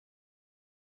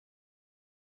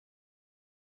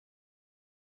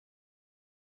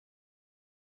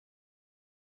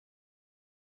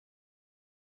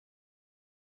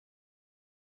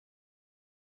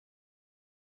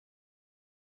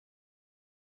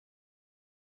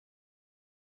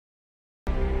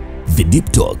Deep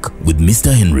Talk with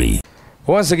Mr. Henry.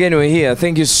 Once again, we're here.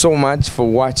 Thank you so much for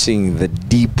watching the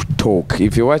Deep Talk.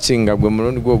 If you're watching,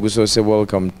 say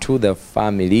welcome to the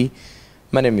family.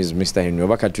 My name is Mr. Henry.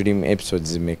 Obaka tulim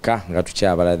episodes meka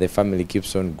ngatuchabala. The family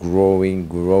keeps on growing.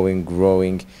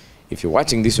 If you're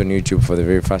watching this on YouTube for the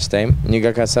very first time,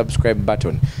 nyigaka subscribe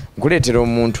button. Nguletero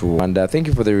omuntu and thank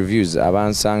you for the reviews.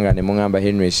 Abansanga ne mugamba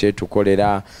Henry shetu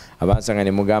kolera. Abansanga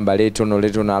ne mugamba letono.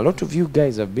 A lot of you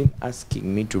guys have been asking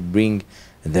me to bring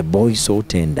the boy so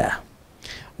tender,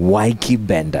 Ykee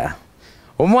Benda.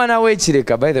 Omwana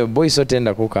wechireka, by the boy so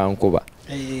tender kuka ankuba.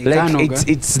 Like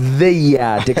it's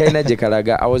there. Tekaina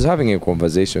jekalaga. I was having a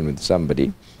conversation with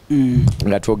somebody.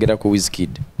 Ngatwogera ku Ykee.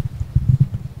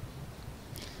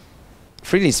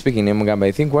 Freely speaking,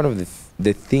 I think one of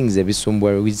the things that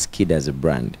Bisumbwa Ykee as a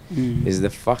brand is the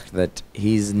fact that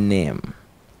his name,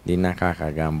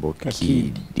 Linakaka Gambo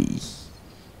Kidi.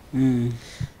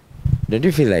 Don't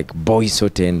you feel like boy so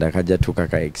tender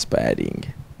kajatukaka expiring?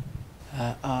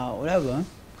 Whatever.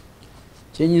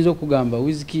 Chenyizo kugamba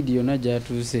Ykee yona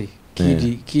jatuse.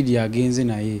 Kidi agenze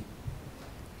na ye.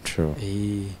 True.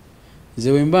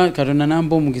 Zewemba katona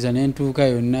nambo mukisa nentuka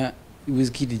yona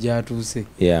Ykee jatuse.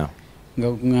 Yeah.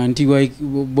 Nganti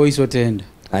boy so tender.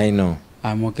 I know.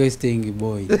 I'm okay staying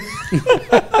boy.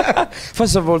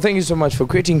 First of all, thank you so much for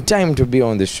creating time to be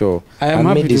on the show. I am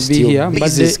happy to be here.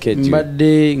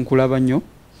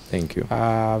 Thank you.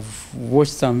 I've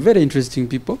watched some very interesting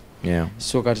people. Yeah.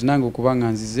 So katinango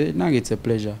kubanga nzize, nang it's a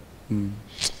pleasure.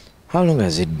 How long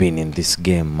has it been in this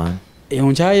game, man?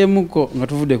 Onchaye muko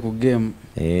ngatuvude ku game.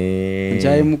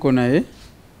 Onchaye muko naye.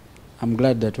 I'm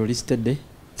glad that we listed there.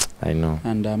 I know.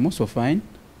 And I'm also fine.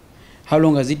 How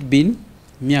long has it been?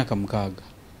 Miaka mkaga.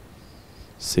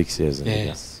 6 years.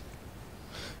 Yes.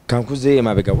 Kankuze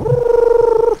mabeka.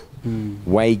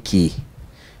 Ykee.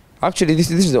 Actually, this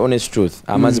is the honest truth.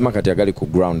 Amazima kati agali ku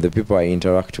ground. The people I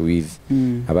interact with,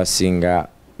 abasinga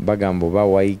bagambo ba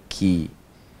Ykee,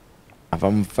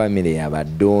 abamu family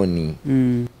abadoni.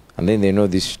 And then they know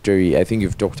this story. I think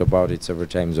you've talked about it several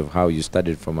times of how you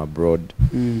studied from abroad.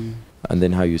 And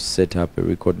then how you set up a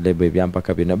record label. You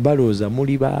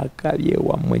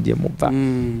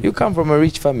come from a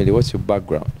rich family. What's your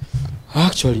background?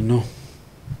 Actually, no.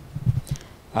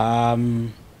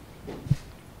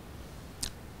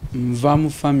 Mvamu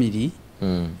family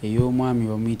eyo mwami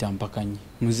bamuyita Mpakanyi.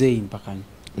 Muzeyi Mpakanyi.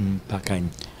 Mpakanyi.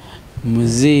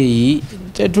 Muzeyi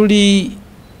tetuli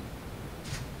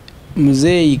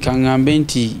muzeyi kangambe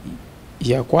nti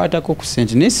yakwatako ku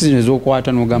sente nesi zino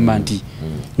zokwata n'ogamba nti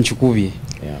nkikubye.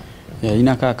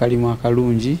 Yalina akalimu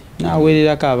akalungi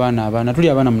n'aweererako abaana tuli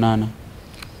abaana 8.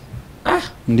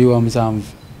 Ndi wa 7.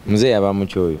 Muzeyi abamu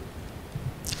kyoyo.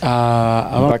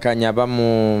 Mpakanyi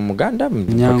abamu Muganda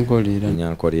Nyankolera.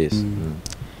 Yes.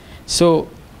 So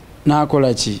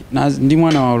nakola ki ndi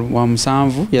mwana wa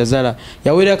 7 yazala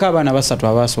yaweererako abaana 3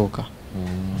 abasooka.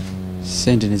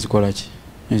 Sente nezikola ki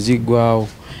nezigwawo.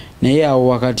 Naye awo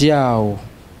wakati awo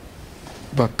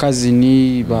bakazi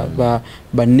ni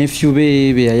ba nephew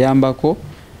be yayambako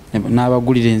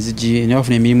n'abagulira enzigi ne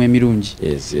bafuna emirimu emirungi.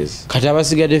 Yes. Kati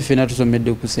abasigadde ffena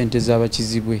tusomedde ku sente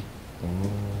z'abakizibwe.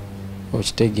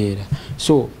 Okitegeera.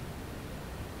 So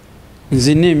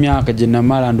nzine emyaka gye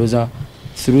namala ndoza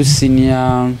through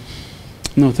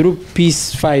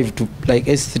Peace 5 to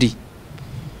like S3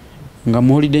 nga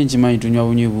mu holiday nkimanyi tunywa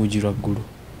bunywi buugi lwaggulu.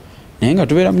 Naye nga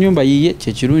tubeera mu nyumba yiye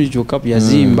kyekirungi kyokka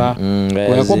yazimba.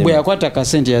 Bwe yakwata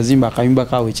akasente yazimba akayumba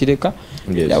kawe kireka.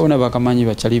 Era bona bakamanyi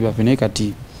bakyali bafe naye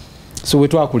kati so bwe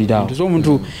twakulirawo. So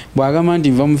omuntu bw'agamba nti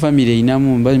nva mu family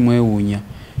eyinamu mba mwewuunya.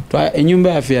 Ennyumba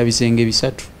yaffe ya bisenge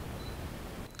 3.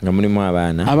 Nga mulimu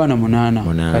abaana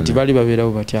 8 kati bali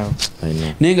babeerawo batyawo.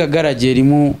 Naye nga garage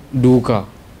erimu duuka.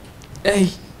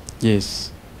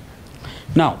 Yes.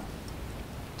 Now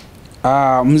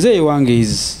muzeeyi wange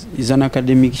is an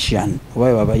academician.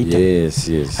 Oba babayita.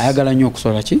 Yes. Ayagala nnyo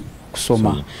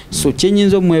kusoma. So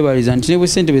kyenyinza omwebaliza nti ne bwe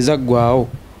sente bezaggwawo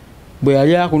bwe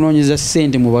yali akunoonyeza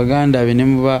sente mu baganda be ne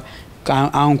mu ba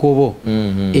ankobo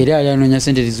era yali anoonya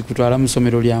sente zikutwala mu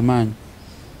ssomero ly'amaanyi.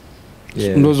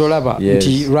 Ndowooza olaba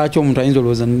nti lwaki omuntu ayinza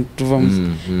olowooza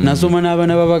tuvamu nasoma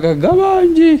n'abaana babagagga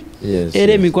bangi.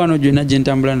 Era emikwano gyonna gye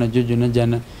ntambula nagyo gyonna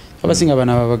gyana abasinga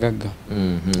abaana babagagga.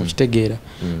 Okitegeera.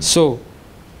 So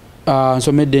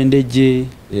nsomedde Ndejje,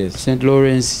 St.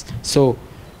 Lawrence. So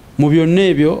mu byonna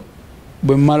ebyo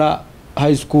bwe mmala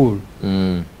high school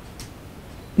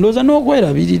ndowooza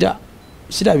n'okwerabirira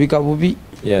sirabika bubi.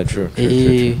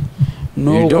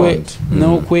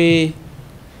 N'okwe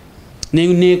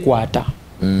nekwata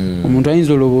omuntu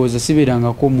ayinza olowooza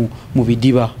sibeerangako mu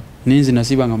bidiba nenze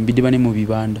nasibanga mu bidiba ne mu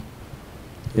bibanda.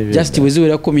 just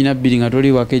weziwera 12 nga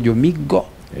toli wako ejo miggo.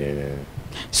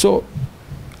 So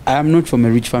I am not from a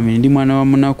rich family, ndi mwana wa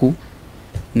munaku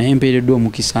naye mpeereddwa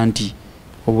omukisa nti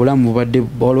obulamu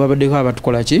babaddeko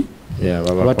abatukola ki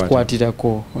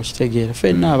abatukwatirako okitegeera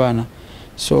ffenna abaana.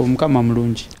 So mukama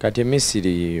mulungi. Kati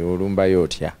Misiri olumbayo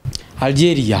otya?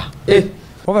 Algeria.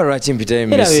 Oba lwaki mpitayo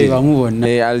Misiri?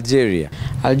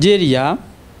 Algeria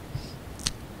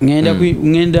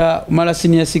ngenda mala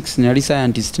senior 6 nali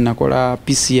scientist nakola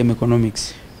PCM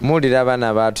economics. Mulira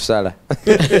abaana baatusala.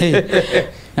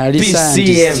 Nali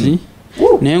scientist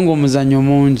naye ng'omuzannyo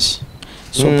mungi.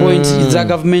 So point za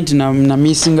government na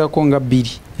missingako nga 2.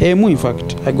 In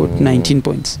fact I got 19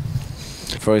 points.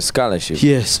 For a scholarship?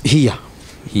 Yes, here.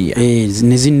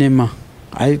 Nezinema.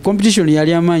 Competition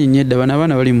yali amaanyi nyedda bana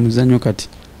bali mu muzannyo kati.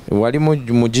 Wali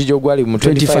mu jijo gwali mu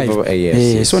 25.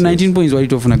 Yes. So 19 points wali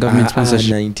tofuna government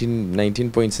sponsorship. 19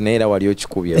 points naera wali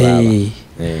okikubye baba.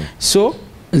 So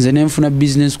nze nenfuna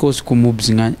business course ku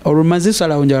MUBS nga olumaze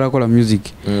salawo njagala kola music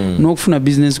n'okufuna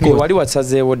business course wali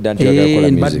wasazeewo dda nti oyagala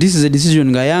kola music. But this is a decision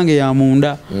nga yange ya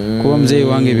munda kuba muzeeyi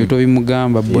wange ebyo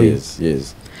tobimugamba boy. Yes.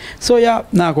 So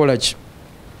nakola ki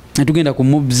netugenda ku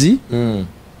MUBS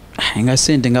nga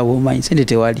sente nga bwomanyi sente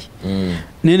tewali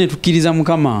nene tukkiriza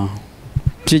mukama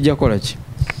kijja kola ki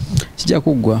kijja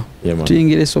kuggwa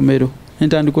tuyingira essomero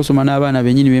ntandika osoma n'abaana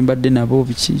bennyini bembadde nabo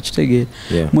kitegeera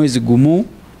mwezi gumu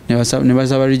ne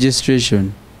basaba registration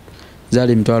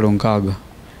zali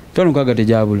 6,000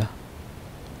 tejabula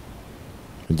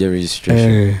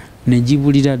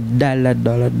nejibulira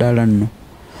ddala nno.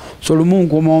 So lumu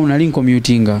nkomawo nali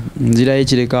commutinga nzira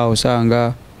y'ekirekawo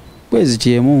sanga kwezi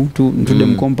kyemu ntudde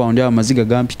mu compound ya amaziga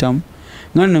gampitamu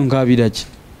ngana nkabira ki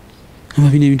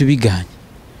amabine ebintu biganye.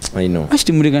 I know.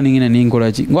 Ashti muleka ningina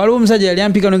ninkola ki ngwaliwo omusajja yali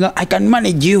ampika nga I can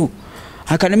manage you,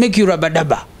 I can make you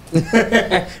rabadaba.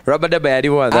 Rabadaba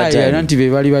yaliwo at that time. Nanti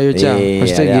bali bayokya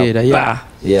okitegeera.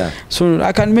 Yeah. So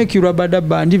I can make you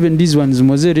rabadaba, and even these ones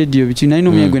moze radio bichi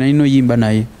naino myagwe naino yimba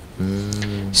naye.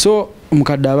 So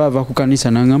mukadde abava ku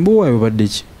kanisa nangamba wayo badde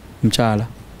ki mchala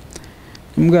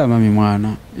mugamba mami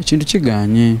mwana ekintu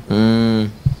kiganye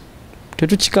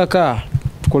tetukikaka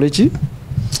tukole ki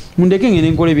mundeke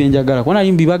ngene nkole byenjagala kona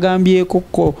limbi bagambye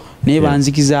kokko ne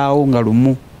banzikizaawo nga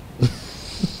lumu.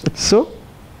 So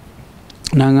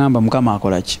nangamba mukama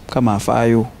akola ki mukama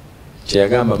afaayo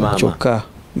kyagamba mama kyokka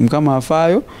mukama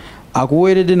afaayo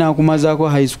akuweredde nakumazaako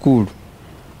high school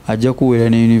ajja kuwera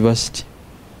ne university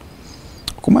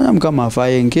kumanya mukama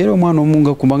afaayo enkeera omwana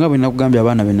omunga kubanga bwe nakugambye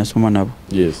abaana be nasoma nabo.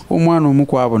 Omwana omu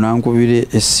kwabo nankubire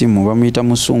essimu bamuyita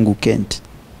Musungu Kent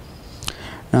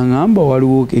nangamba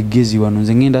waliwo eggezi wano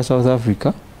nze ngenda South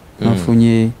Africa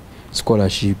nafunye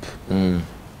scholarship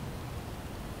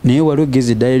naye waliwo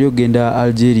eggezi eddala eryogenda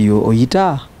Algeria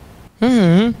oyita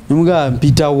nemugamba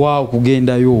mpita waawo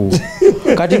kugendayo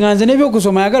kati nga nze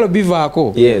nebyokusoma yagala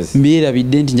bivaako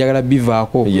mbirabidde nti njagala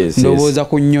bivaako ndowooza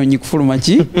ku nnyonyi kufuluma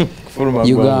ki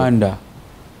Uganda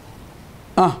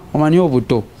omanyi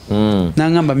obuto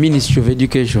nangamba Ministry of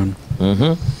Education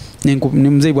ne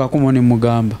muzeeyi bwakoma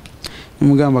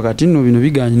nemugamba kati nno bino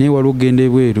biganye naye waliwo okugenda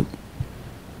ebweru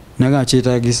naga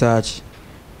kyetaagisa ki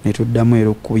netuddamu era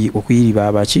okuyiriba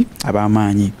abaki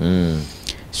ab'amaanyi.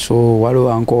 So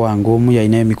waliwo anko wange omu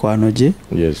yalina emikwano gye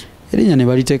erinnya ne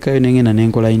baliteekayo nengenda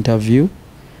nenkola interview.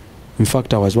 In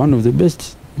fact I was one of the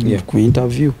best ku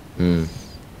interview.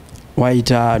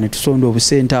 Waita netusonda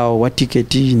obusente awo wa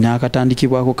tiketi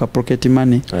n'akatandikibwako ka pocket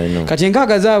money kati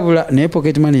enkaaga zaabula naye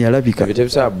pocket money yalabika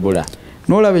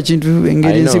n'olaba ekintu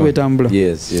engeri ensi bwetambula.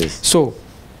 So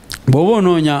bw'oba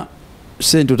onoonya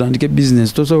sente otandike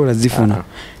business tosobola zifuna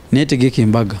naye tegeka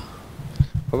embaga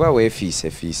oba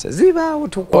weefiisa zibaawo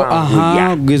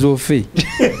tukwanguya kugeza ofe.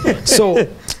 So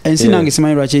ensi nange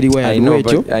simanyi lwaki eriwo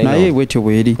yaliwekyo naye bwetyo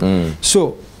bweri.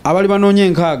 So abali banoonya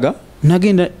enkaaga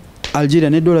nagenda Algeria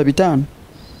ne $5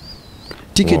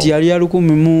 tiketi yali ya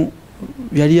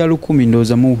 1,000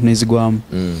 ndowooza mu nezigwamu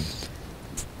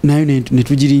nayo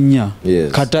netugirinnya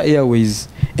Qatar Airways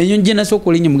enyonyi gye nasooka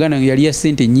olinnye muganda yali ya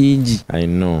sente nyingi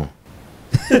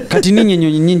kati ninnya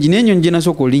ennyonyi nyingi naye enyonyi gye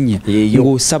nasooka olinnye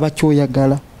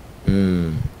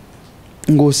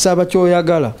ng'osaba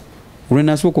kyoyagala olwe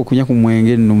nasooka okunya ku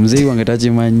mwenge nno muzeeyi wange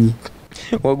takimanyi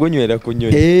wagunywera ku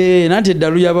nnyonyi nanti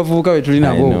eddalu y'abavubuka be tuli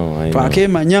nabo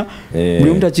twakemanya buli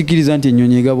omu takikkiriza nti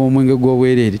ennyonyi egaba omwenge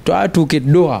gw'obwereere twatuuka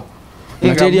eddoha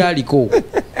nga teri aliko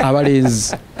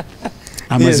abalenzi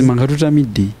amazima nga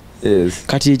tutamidde.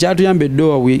 Kati ekyatuyamba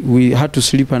eddoha we had to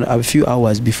sleep a few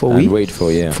hours before we wait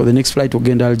for the next flight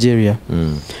ogenda Algeria.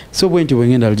 So bwe nti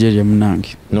bwengenda Algeria munange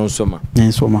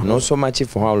nosoma ki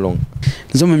for how long?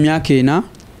 nsoma emyaka 4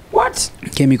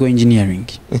 chemical engineering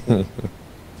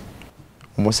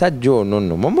musajja ono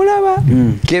nno mumulaba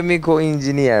chemical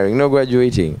engineering no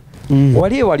graduating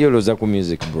wali oloza ku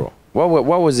music bro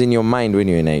what was in your mind when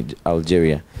you were in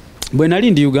Algeria? Bwe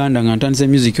nali ndi Uganda nga ntandise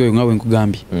music oyo nga bwe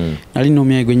nkugambye nali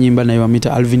nomyayi gwe nyimba naye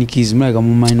wamita Alvin Keys mulaka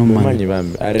mumanyi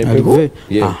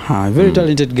very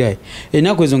talented guy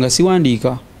ennaku ezo nga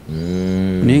siwandiika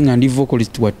naye nga ndi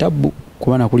vocalist wa Tabu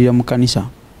kuba nakulira mu kanisa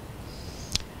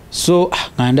so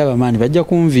nga ndaba maani bajja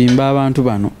kunvimba abantu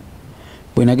bano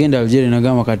bwe nagenda Algeria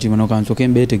nagamba kati bano kansoke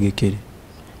mbeetegekere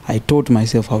I taught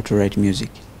myself how to write music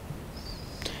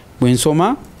bwe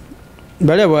nsoma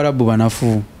bali Abarabu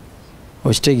banafu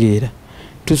okitegeera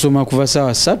tusoma kuva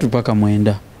saawa 3 paka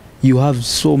 9 you have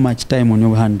so much time on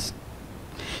your hands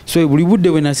so buli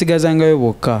budde bwe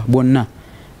nasigazangayo bonna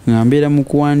nga mbeera mu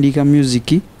kuwandiika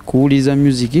music kuwuliza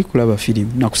music kulaba film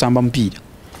na kusamba mpira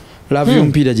love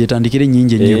y'omupiira gyetandikire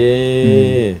nnyingi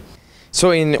ennyo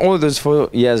so in all those 4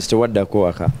 years tewaddako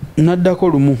aka naddako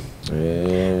lumu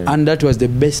and that was the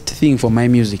best thing for my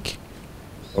music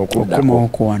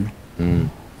okukomako wano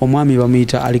omwami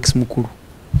bamuyita Alex Mukulu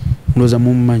ndoza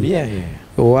mummanyi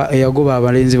eyagoba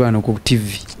abalenzi bano ku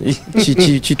TV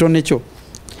kitone kyo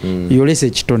yolese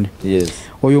kitone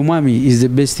oyo omwami is the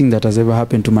best thing that has ever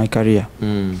happened to my career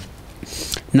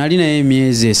nali naye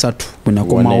emyezi 3 bwe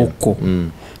nakomawokko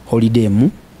holiday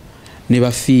ne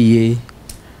bafiye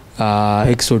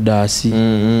Exodus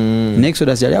ne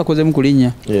Exodus yali akoze mu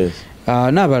kulinya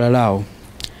n'abalalaawo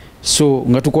so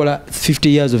nga tukola 50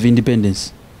 years of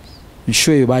independence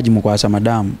shoyo baji mukwasa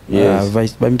madam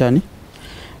vice bamtani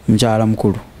mchala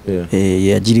mkulu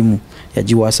yajirimu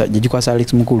yajikwasa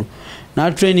Alex Mukulu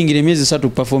na training ile miezi 3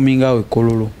 performing awe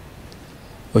kololo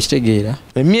okitegeera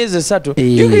miezi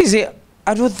 3 you guys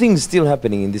are those things still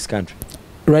happening in this country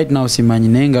right now simanyi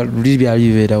nenga libi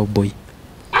alivera boy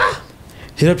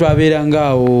era twabera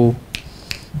ngao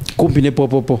kumpi ne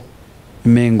popopo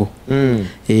mengo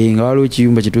nga waliwo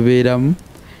kiyumba kitubeeramu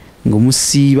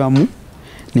ngomusiibamu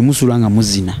ne musulanga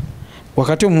muzina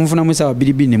wakati omunfuna mwesa wa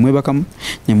bilibili ne mwebakamu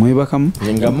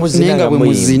nenga bwe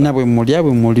muzina bwe mulya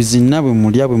bwe mulizina bwe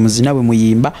mulya bwe muzina bwe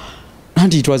muyimba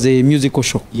and it was a musical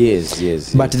show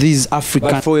yes but this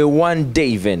African but for a one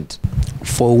day event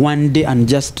for 1 day and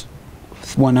just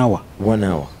 1 hour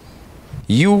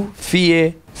you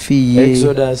fear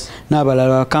Exodus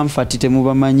n'abalala comfort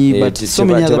temubamanyi but so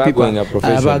many other people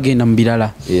abagenda mu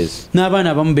birala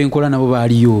n'abaana abamu benkola nabo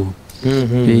baaliyo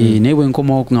naye bwe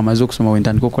nkomawo nga maze okusoma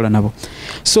wentandika okukola nabo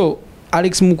so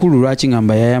Alex Mukulu lwaki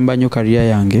ngamba yayamba nnyo career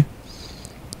yange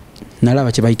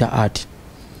nalaba kye bayita art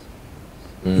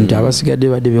nti abasigadde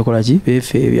badde bekola ki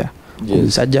befeebya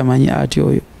omusajja amanyi art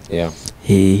oyo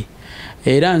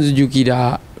era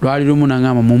nzijukira lwali lumu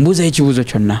nangamba mumbuuza ekibuuzo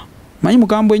kyonna manyi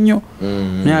mukambwe nnyo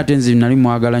naye ate nzi nali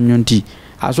mwagala nnyo nti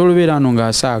asobola obeera ano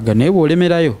ng'asaaga naye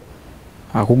bw'olemerayo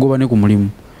akugoba ne ku mulimu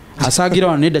asagira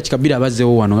wano nedakika 2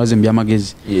 abazzeewo wano ngaze mu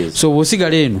byamagezi so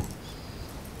bw'osigala eno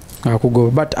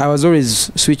akugoba but I was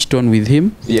always switched on with him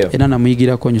era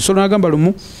namuyigirako nnyo so nagamba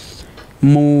lumu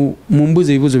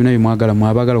mumbuuza ebibuuzo byonna bimwagala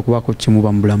mwabagala okubaako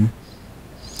kimuba mu bulamu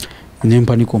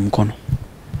nempanika omukono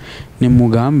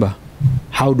nemugamba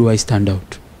how do I stand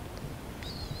out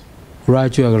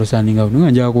lwaki oyagala standing out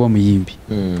nga njagala kuba muyimbi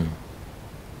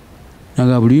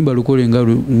naga buluyimba lukole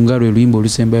nga lwe luyimba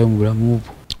olusembayo mu bulamu obwo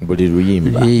buli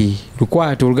luyimba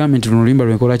lukwata olugambe nti luno luyimba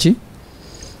lwenkola ki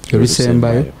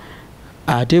olusembayo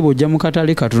ate bw'ojja mu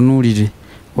katale katunuulire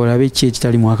olabe ki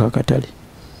ekitali mu aka katale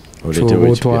kyoba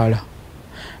otwala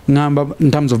ngamba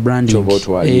in terms of branding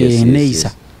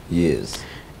neisa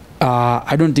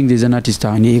I don't think there's an artist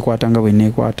ekwata nga bwe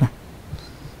neekwata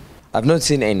I've not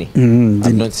seen any.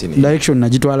 I've not seen any. Direction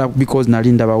najitwala because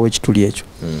nalinda bawe kituli ekyo.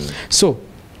 So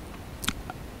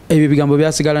ebyo bigambo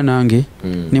byasigala nange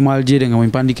ne mu Algeria nga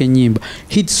mpandika ennyimba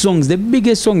hit songs, the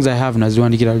biggest songs I have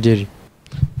naziwandikira Algeria.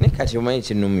 Ne kati omanyi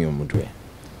kinumi omutwe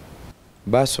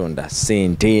basonda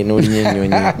sente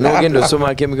n'olinyenyonyi n'ogenda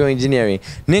osoma chemical engineering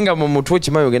nenga mu mutwe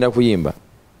kimayo ogenda kuyimba.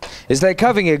 It's like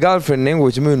having a girlfriend nenga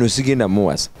okimayo nosigenda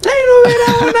muwasa.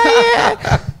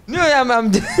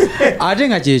 Ate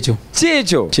nga kyekyo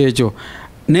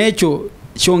n'ekyo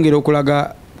kyongera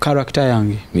okulaga character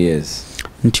yange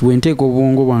nti bwenteeka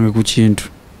obwongo bwange ku kintu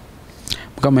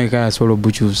Mukama yekka yasobola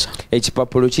obukyusa.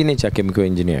 Ekipapulo kine kya chemical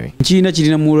engineering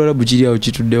kirina mu Luwarabu kiri awo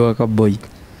kitudde waka boy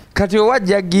kati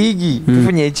owajja gigi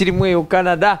tufunye ekirimu eyo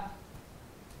Canada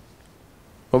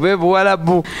obe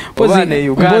Buwarabu oba ne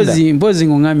Uganda mpozi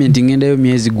ng'ongambye nti ngendayo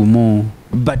myezi gumu.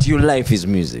 But your life is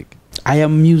music. I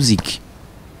am music.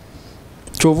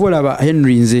 Kyova olaba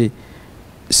Henry nze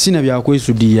sina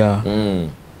byakwesudiya.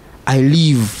 I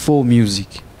live for music.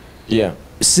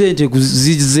 Sente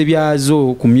kuzize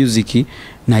byazo ku music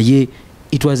naye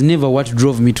it was never what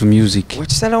drove me to music.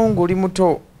 Wachisalawo ng'oli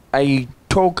muto, I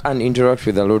talk and interact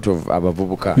with a lot of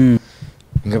abavubuka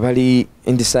nga bali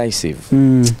indecisive.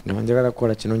 Njagala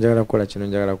kukola kino, njagala kukola kino,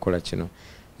 njagala kukola kino.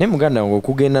 Ne muganda wange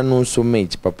okugenda n'osoma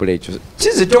ekipapula ekyo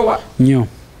kizitowa nnyo.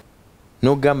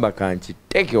 N'ogamba kanti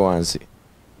teeke wansi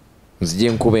nzije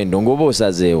nkuba endongo oba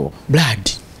osazeewo. Blood.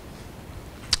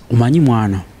 Omanyi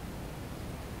mwana.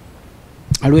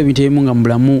 Aliwo ebintu ebimu nga mu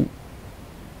bulamu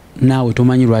naawe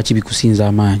tomanyi lwaki bikusinza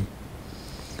amaanyi.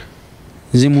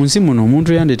 Nze mu nsi muno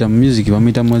omuntu yandeeta mu music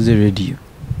bamuyita Moze Radio.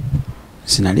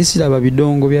 Sinali siraba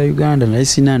bidongo bya Uganda, nali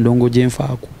sina ndongo gye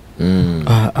nfaako.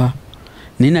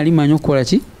 Naye nali manyi okukola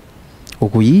ki?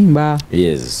 Okuyimba.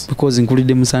 Yes. Because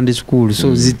nkulidde mu Sunday school.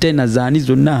 So zitena zaani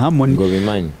zonna harmony.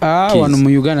 Gobimanyi. Wano mu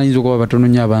Uganda nyinza okuba batono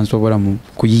nnyo abansobola mu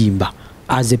kuyimba.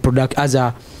 As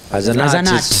an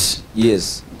artist.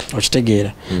 Yes.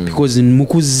 Okitegeera. Because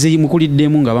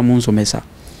mukuliddemu nga bamunsomesa.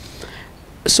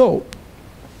 So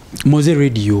Moze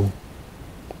Radio.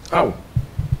 Aw.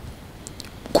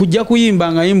 Kujja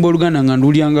kuyimba nga yimba Oluganda nga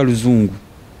ndulyanga Luzungu.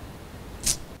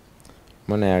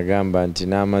 Mwana yagamba nti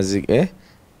n'amaziga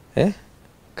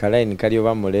kalaini kali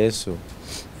oba muleeso.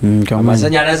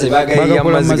 Amasanyalaze bagayya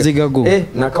amaziga go.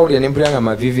 Nakawulira ne mpulira nga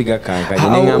mavivi gakankanye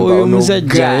ne ngamba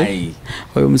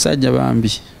oyo musajja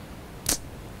bambi.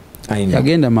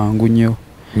 Yagenda mangu nnyo.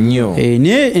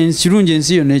 Naye ensirungi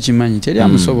ensi yonna ekimanyi teri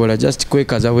amusobola just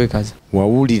kwekaza bwekaza.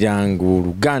 Wawuliranga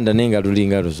Oluganda nenga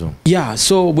lulinga Luzungu. Yeah,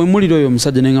 so bwe mulira oyo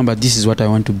omusajja ne ngamba this is what I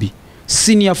want to be.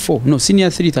 Senior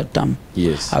 3 that term.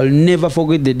 Yes. I'll never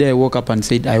forget the day I woke up and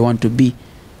said I want to be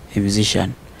a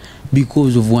musician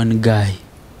because of one guy.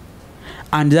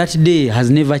 And that day has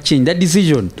never changed. That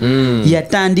decision.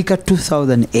 Yatandika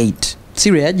 2008.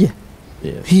 Serious?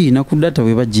 Yes. Hii nakudata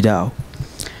we bajirao.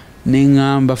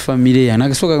 Nengamba family ya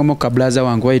nakasoka kama kablaza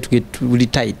wangu why to get really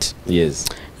tight. Yes.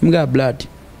 Mga blood.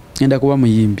 Enda kuba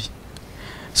muyimbi.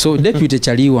 So deputy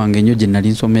chali wange nyo nali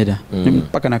nsomera.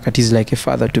 Mpaka nakatizi like a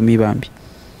father to me bambi.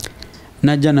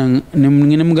 Najja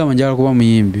ngene mugamba njagala kuba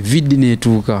muyimbi. Vidi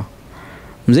netuuka.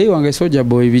 Mzee wange soja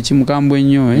boy bichi mukambwe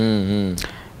nnyo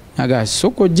Aga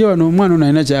soko je wano omwana ono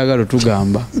alina kyayagala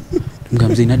tugamba.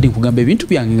 Mugamba mzee nadde nkugamba ebintu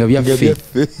byange nga byaffe.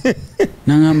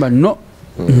 Nangamba no.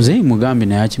 Mzee mugambe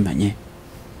naye akimanye.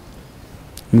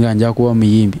 Muganja kuba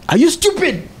muyimbi. Are you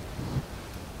stupid?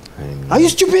 Are you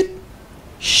stupid?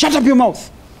 Shut up your mouth.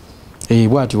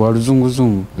 Bwati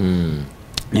waluzunguzungu.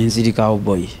 Nenziri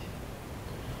cowboy.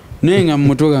 Nenga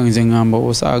mmotoka nze ngamba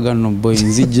osaaga no boy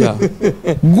nzija.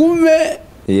 Gume.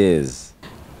 Yes.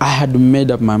 I had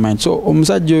made up my mind. So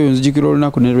omusajja oyo nzijukira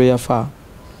olunaku ne lwe yafa.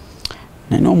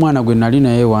 Naye omwana gwe nali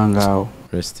naye wangaawo.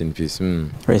 Rest in peace.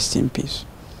 Rest in peace.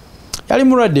 Yali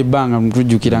mulwadde ebbanga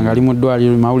mutujjukira nga ali mu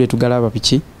ddwaliro mawule tugalaba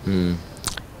piki.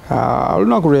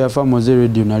 Olunaku lwe yafa Moze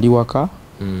Radio nali waka.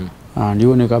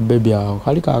 Ndiwo ne kabebi awo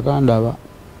kali kakandaba.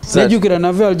 Nejjukira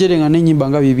nave Algeria nga n'ennyimba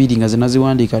nga 2 nga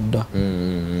zinaziwandiika dda.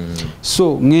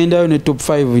 So ngendayo ne top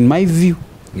 5 in my view.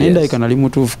 Nenda ikanali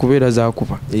mutuufu kubeera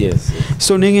zaakuba. Yes.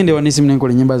 So nengende wanisimu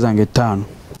nenkola ennyimba zange 5.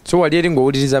 So wali eri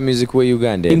ng'owuliriza music we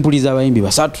Uganda? Impuliza abayimbi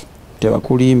 3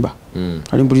 tebakulimba.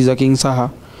 Alimpuliza King Saha,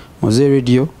 Moze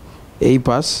Radio,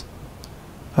 A-Pass,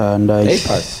 and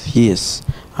A-Pass? Yes.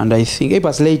 And I think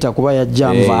A-Pass later kuba ya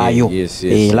Jamvayo. Yes.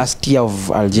 Last year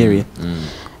of Algeria.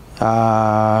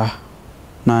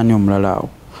 Nani omulala?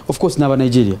 Of course naba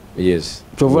Nigeria. Yes.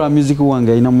 Chovola music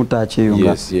wange ina mutache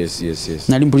yonga. Yes.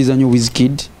 Nalimpuliza nyo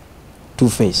Wizkid, Two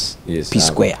Face, yes, P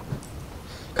Square.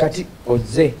 Kati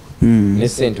Oze ne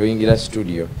sente oyingira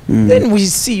studio. Then we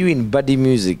see you in body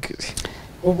music.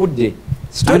 Obudde.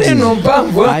 Studio no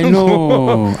mpango. I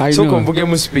know. So kombuke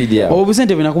mu speed ya.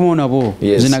 Obusente binakumona bo.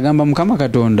 Zinagamba mukama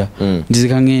Katonda.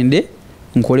 Ndizikangende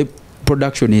nkole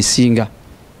production esinga.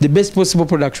 The best possible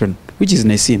production, which is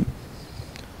Nesim.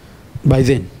 By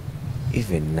then.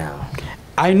 Even now.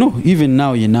 I know, even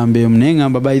now you nambe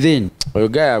mnengamba by then. Oyo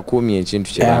guy akumye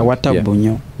ekintu kya.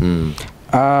 Watabunyo.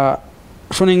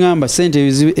 Shone ngamba sente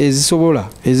ezisobola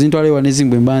ezintwale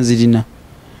wanezingwe mbanzi lina.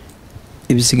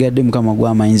 Ebisigadde mukama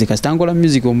gwa mayinze kastangola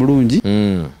music omulungi.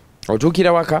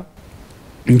 Otukira waka?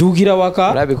 Ndukira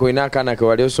waka. Labi ko ina kana ke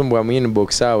wali osumbwa mu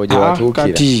inbox awo je watukira.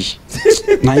 Kati.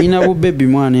 Na ina bo baby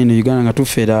mwana eno Uganda nga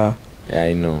tufera. Yeah,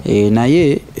 I know.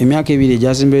 Naye emyaka 2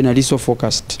 jasimbe nali so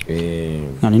focused.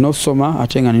 Nga nino soma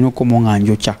ate nga nino komonga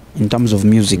njocha in terms of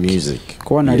music.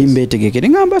 Kwa nali mbetegekere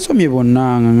ngamba somye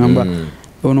bonna ngamba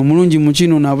ono mulungi mu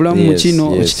kino nabulamu mu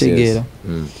kino okitegeera.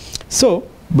 So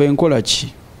bwenkola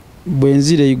ki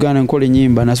bwenzire Uganda nkola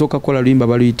nyimba nasoka kola luyimba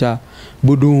baluyita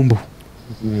budumbu.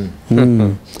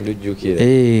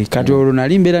 Lujukire. Kati olwo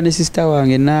nali mbera ne sister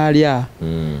wange nalya.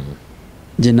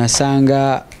 gye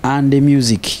nasanga ande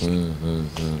music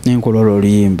nenkola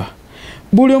oluyimba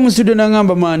buli omu studio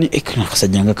nangamba maani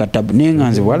nakasajja nga katabu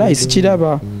nenganze walayi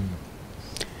sikiraba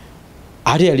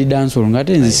ate yali dancehall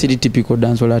ngate nze siri typical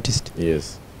dancehall artist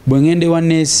bwe ngende wa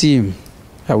neesimu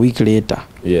a week later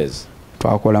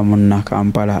twakola munna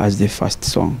Kampala as the first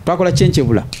song twakola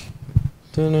chenchebula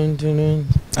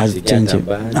as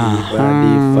chenchebula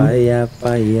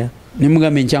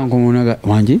nemugambe nkyankomonaga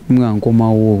wangi mga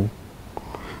nkomawo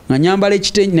nga nyambala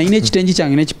ekitengi nalina ekitengi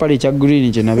kyange n'ekipale ekya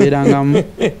green kye nabeerangamu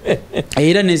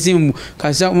era nesimu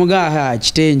kasa mugaha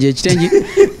ekitengi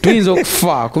tuyinza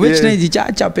okufa kuba ekitengi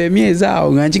kyacapa emyezi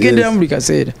awo nga nkigendera mu buli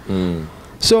kaseera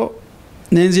so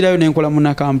nenzirayo nenkola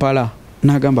muna Kampala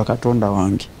nagamba Katonda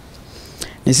wange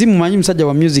nesimu manyi musajja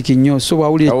wa music nnyo so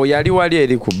wawulira yali wali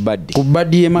eri ku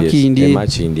badi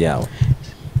emakindi awo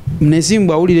nesimu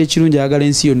bwawulira ekirungi ayagala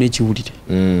ensi yonna ekiwulire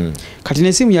kati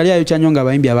nesimu yali ayo kyanyo nga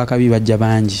abayimbi abakabi bajja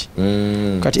bangi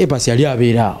kati Epas yali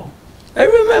abeera awo I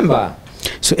remember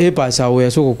so Epas awo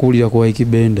yasooka okuwulira ku Ykee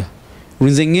Benda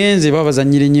nze ngenze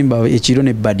babazanyira ennyimba ekiro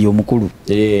ne badi omukulu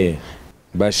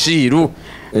Bashiru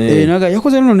naga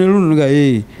yakoze luno ne luno naga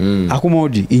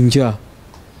akumodi inja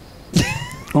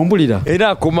ompulira era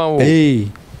akomawo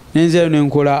nenzeyo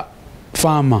nenkola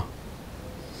fama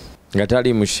nga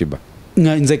tali mushiba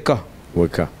nga nzeka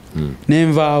weka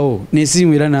nenvaawo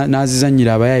nesimu era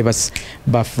nazizanyira abayayi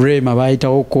baframe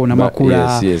abayitawo kona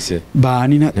makula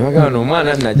banina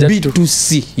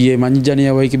bitusi ye manyijani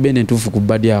ya Ykee Benda entuufu ku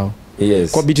badi awo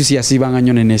kwa bitusi yasiibanga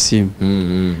nnyo nenesimu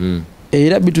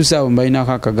era bitusi awo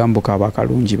mbalinako akagambo kaaba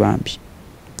akalungi bambi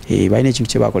balina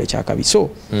ekintu kye bakola ekyakabi so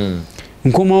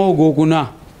nkomawo ogwokuna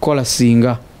kola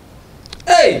singa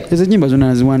ezo ennyimba zonna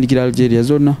naziwandikira Algeria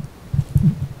zonna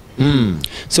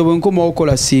so bwe nkomawo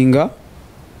okola singa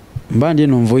mba ndi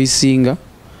eno nvoisinga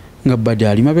nga badi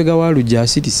ali mabega wa lujja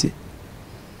asirise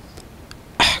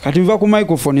kati nva ku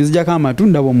microphone nzijako amatu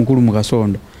ndaba omukulu mu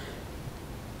kasondo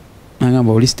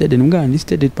nagamba oli steady nga ndi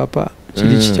steady papa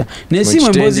kiri kitya nesimu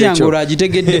emboozi yange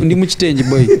olwagitegedde ndi mu kitengi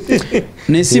boy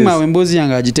nesimu awo emboozi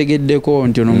yange agitegeddeko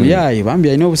nti ono muyayi bambi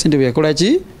alina obusente bwe yakola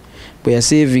ki bwe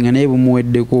yasavinga naye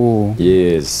bumuweddeko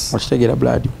okitegeera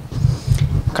blood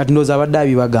kati ndowooza abadde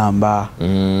abibagamba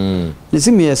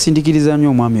nesimu yasindikiriza nnyo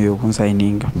omwami oyo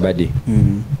okunsayininga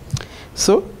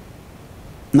so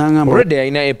nangamba already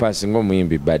alina Epas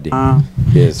ng'omuyimbi badi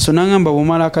so nangamba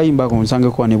bwomala akayimba ako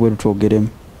nsangeko ne bweru twogeremu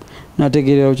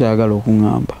nategeererawo kyayagala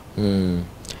okuŋŋamba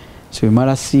so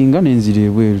bwemala singa nenzira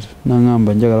ebweru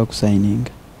nangamba njagala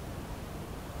kusayininga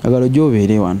agala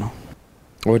gyobeere wano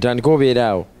otandika obeera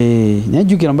awo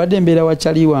najjukira mbadde embeera wa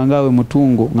kyali wange awe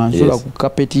mutungo nga nsula ku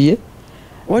kapeti ye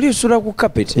wali osula ku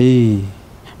carpet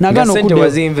nagana okudde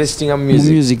mu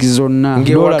music zonna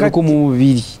dola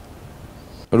 1200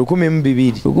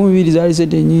 1200 zaali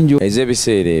sente nyingi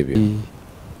ez'ebiseera ebyo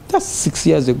that's 6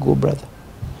 years ago brother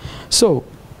so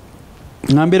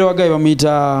ngambira wagayi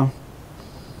bamuyita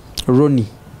Ronnie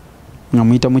nga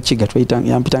muyita mukiga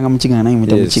yampitanga mukiga nga naye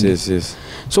muyita mukiga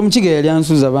so mukiga yali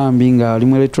ansuza bambi nga ali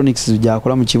mu electronics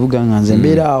gyakola mu kibuga nga nze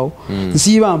mbeera awo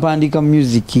nsiiba mpandiika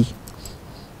music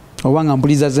oba nga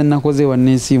mpuliza ze nakoze wa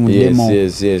n'ensimu demo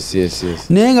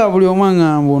naye nga buli omu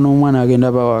aŋŋamba ono omwana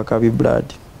agenda bawakabi blood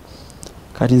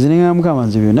kati nze neŋŋamba Mukama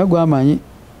nze byonna gwamanyi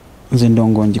nze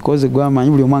ndongo ngikoze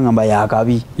gwamanyi buli omu aŋŋamba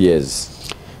yakabi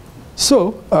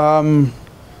so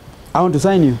I want to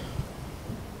sign you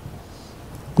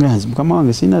guys Mukama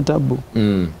wange sina tabu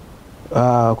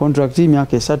contract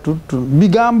myaka 3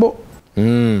 bigambo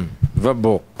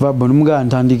vabo numuga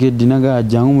ntandika eddinaga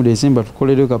jangu mu December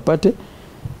tukolereyo kapate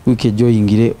wiki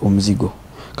joyingire omuzigo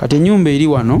kati enyumba eri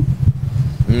wano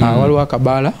waliwo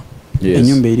akabaala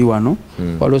enyumba eri wano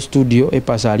waliwo studio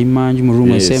Epas ali manji mu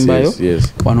room esembayo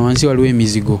wano wansi waliwo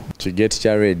emizigo kigeti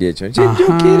kya radio ekyo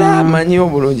kijjukira amanyi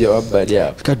obulungi wabbali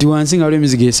awo kati wansi nga waliwo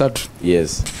emizigo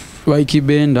 3 Ykee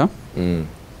Benda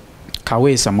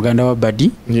Kaweesa muganda wa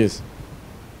badi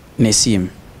nesimu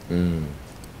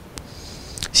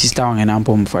sister wange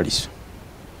nampa omufaliso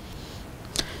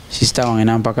sister wange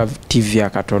nampaka TV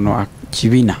akatono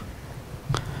kibina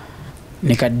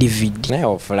ne ka DVD naye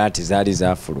ofulati zaali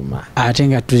zafuluma ate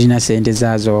nga tulina sente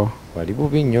zaazo wali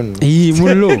bubi nnyo nno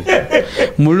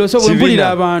mullo so bwe mpulira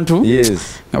abantu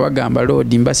nga bagamba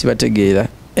lodi mbasi bategeera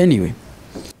anyway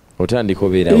otandika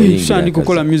obeera oyingira otandika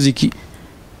kukola music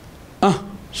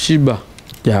Shiba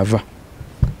yava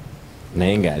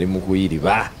naye nga ali mu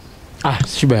kuyiriba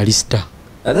Shiba yali star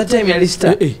at that time yali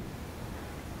star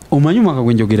omanyi mwaka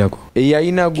gwe njogerako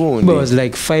yayina gundi Shiba was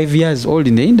like 5 years old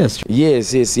in the industry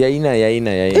yes yayina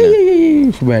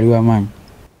Shiba yali wamaanyi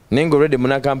nengo already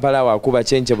munakampala wakuba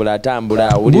chenche bula atambula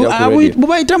awulira ku radio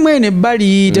bubayita mwene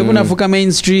ebbali tekunafuka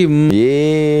mainstream.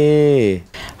 Yeah.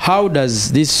 How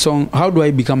do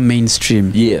I become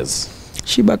mainstream? Yes.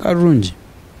 Shiba Karungi.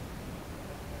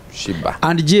 Shiba.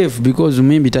 And Jeff, because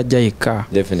mimbi tajja yekka.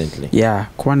 Definitely. Yeah,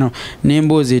 kubano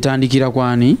n'emboozi etandikira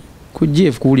kwani ku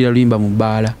Jeff kuwulira luyimba mu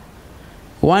bbaala.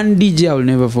 One DJ I will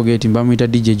never forget him, bamuyita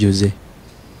DJ Jose.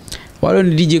 Waliwo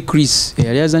ni DJ Chris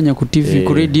yali azanya ku TV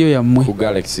ku radio yammwe. Ku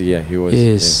Galaxy, yeah, he was.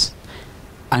 Yes.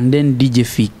 Yeah. And then DJ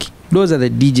Fik. Those are the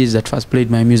DJs that first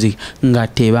played my music nga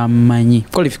tebamanyi.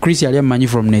 Call if Chris yali amanyi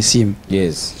from Nesim.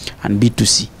 Yes. And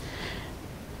B2C.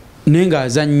 Nenga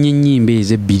azanye ennyimba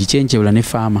ezebbiri Kyenkyebula ne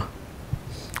Farmer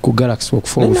ku Galaxy Walk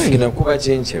 4. Nangina kuba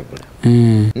Kyenkyebula.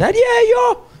 Nali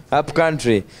eyo up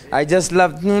country. I just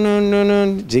love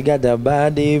no jigada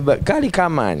body but kali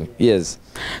kamani. Yes.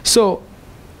 So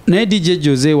ne DJ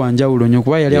Jose wanjawulo nnyo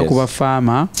kuba yali akuba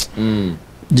Farmer.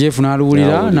 Jeff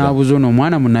n'aluwulira n'abuza ono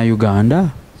omwana Munnayuganda.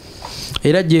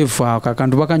 Era Jeff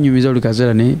akakantu bakanyumiza buli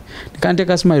kaseera ne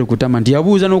kanteka smile kutama nti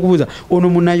yabuuza n'okubuuza ono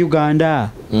Munnayuganda.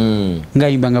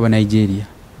 Ngayimba nga Nigeria.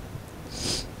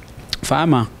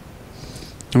 Farmer.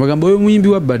 Abagamba oyo muyimbi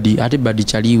wa Buddy ate Buddy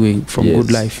chaliwe from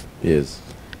Good Life. Yes.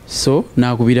 So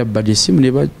nakubira Buddy simu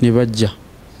ne bajja.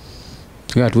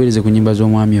 Nga tuweereze ku nnyimba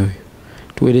z'omwami oyo.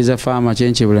 Tuweereza Farmer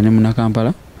Kyenkyebula ne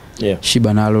Munnakampala. Yeah.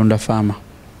 Shiba n'alonda Farmer.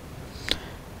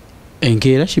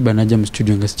 Enkeera Shiba n'ajja mu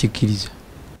studio nga sikikkiriza.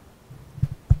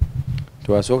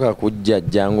 Twasoka kujja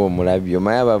jango omulabyo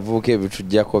maye abavuuka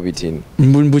ebitujjako bitini.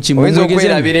 Oyinza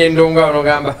okwerabira endonga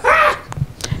onogamba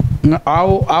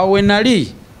awo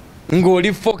nali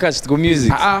ng'oli focused ku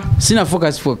music. Sina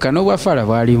focus foka n'obwafala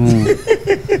bwalimu.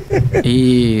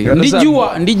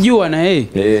 Ndijuwa naye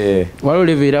waliwo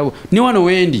leveerabo ni wano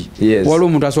wendi waliwo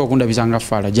omuntu asobola okundabisa nga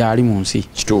fala gyali mu nsi.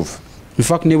 Kituufu. In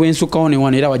fact ne bwensukkawo ne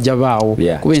wano era wajja baawo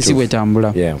kuba ensi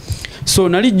bwetambula. So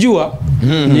nalijjuwa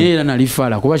naye era nali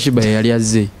fala kuba Shiba yali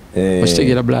azze.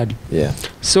 Okitegeera blood.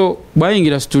 So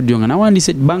bwayingira studio nga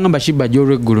nawandise bangamba Shiba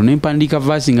gy'olweggulo ne mpandiika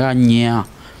verse nga nnya.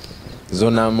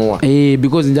 Zonamuwa.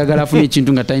 Because njagala afune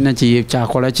ekintu nga talina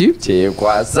kyakola ki?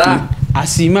 Kyekwasa.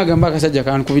 Asiima agamba akasajja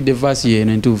kankubidde verse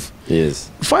yeeno entuufu. Yes.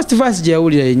 First verse gye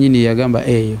yawulira yennyini yagamba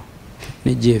eyo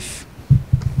ne Jeff.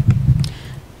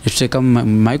 Yatuteeka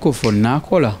microphone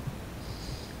n'akola.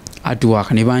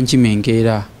 Atuwaaka ne bankima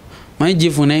enkeera. Manyi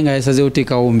Jeff naye nga yasazeewo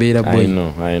teekawo mbeera bwe.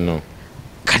 I know.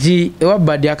 Kati ewa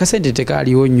Buddy akasente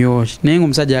tekaaliwo nnyo naye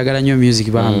ng'omusajja ayagala nnyo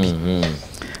music bambi.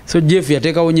 So Jeff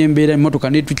yateekawo nnyo embeera emmotoka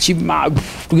ne tukima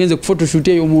tugenze ku photoshoot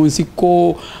eyo mu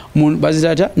nsiko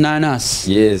bazita nanas.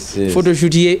 Yes.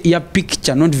 Photoshoot ya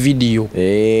picture not video.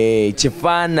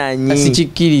 Kifaananyi.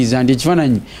 Sikikkiriza nti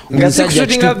ekifaananyi omusajja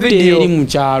kitutte eri mu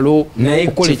kyalo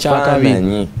okukola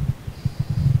ekyakabi.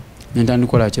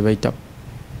 Nentandikola kye bayita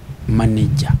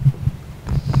manager.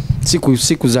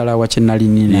 Sikuzala wa kyenali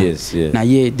nina.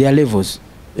 Naye there are levels.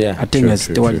 Ate nga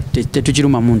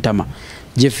tetukiruma mu ntama.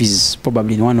 Jeff is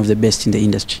probably one of the best in the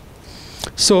industry.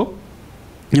 So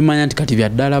nimanya nti kati bya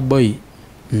ddala boy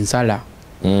nsala.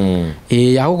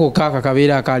 Akoko kaka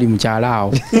kabeera akali mu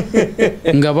kyalaawo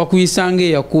nga bakuyisanga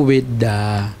eyakuba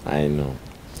edda. I know.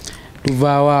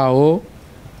 Tuvaawo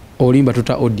olimba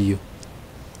tuta audio.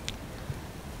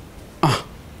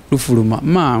 Lufuluma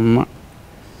mama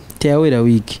teyawera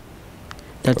week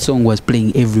that song was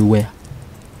playing everywhere.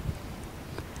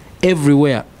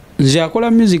 Nze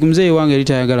akola music mzee wange eri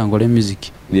tayagala nkole music.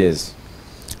 Yes.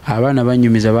 Abaana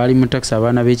banyumiza bali mu taxi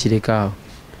abaana b'ekireka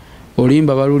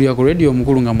olimba balulya ku radio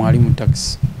omukulu nga mwali mu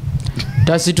taxi.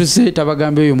 Tasituse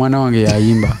tabagambe oyo mwana wange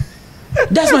yayimba.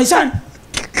 That's my son.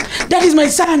 That is my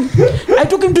son. I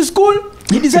took him to school.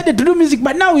 He decided to do music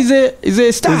but now he's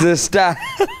a star. He's a star.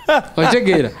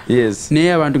 Otegeera? Yes.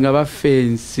 Naye abantu nga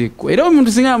bafense. Era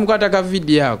omuntu singa amukwata ka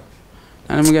video yako.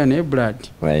 Anamugana ne blood.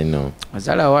 I know.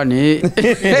 Azala wane.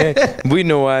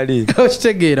 Bwino wali.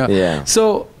 Otegeera.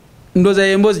 So ndoza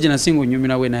yembozi jina singo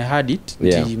nyumina when I had it.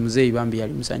 Ti mzee bambi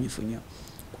yali musanyufu nnyo.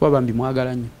 Kuba bambi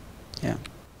mwagala nnyo.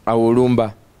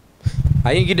 Awulumba.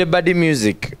 Ayingide Buddy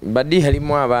music. Buddy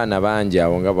halimu abaana bangi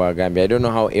awo nga bwagambye. I don't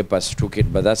know how Epas took it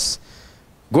but that's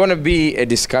gonna be a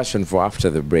discussion for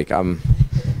after the break.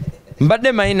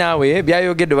 Mbadde mainawe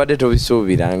byayogedde badde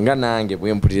tobisuubira nga nange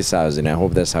bwe mpulisa and I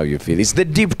hope that's how you feel. It's the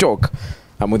deep talk.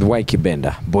 I'm with Ykee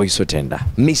Benda, boy so tender,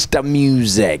 Mr.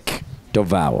 Music.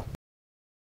 Tovao.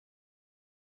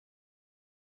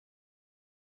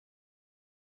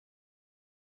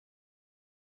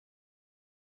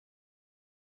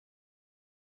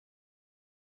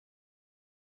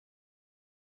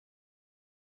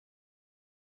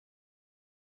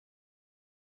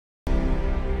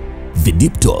 The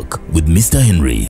Deep Talk with Mr. Henry.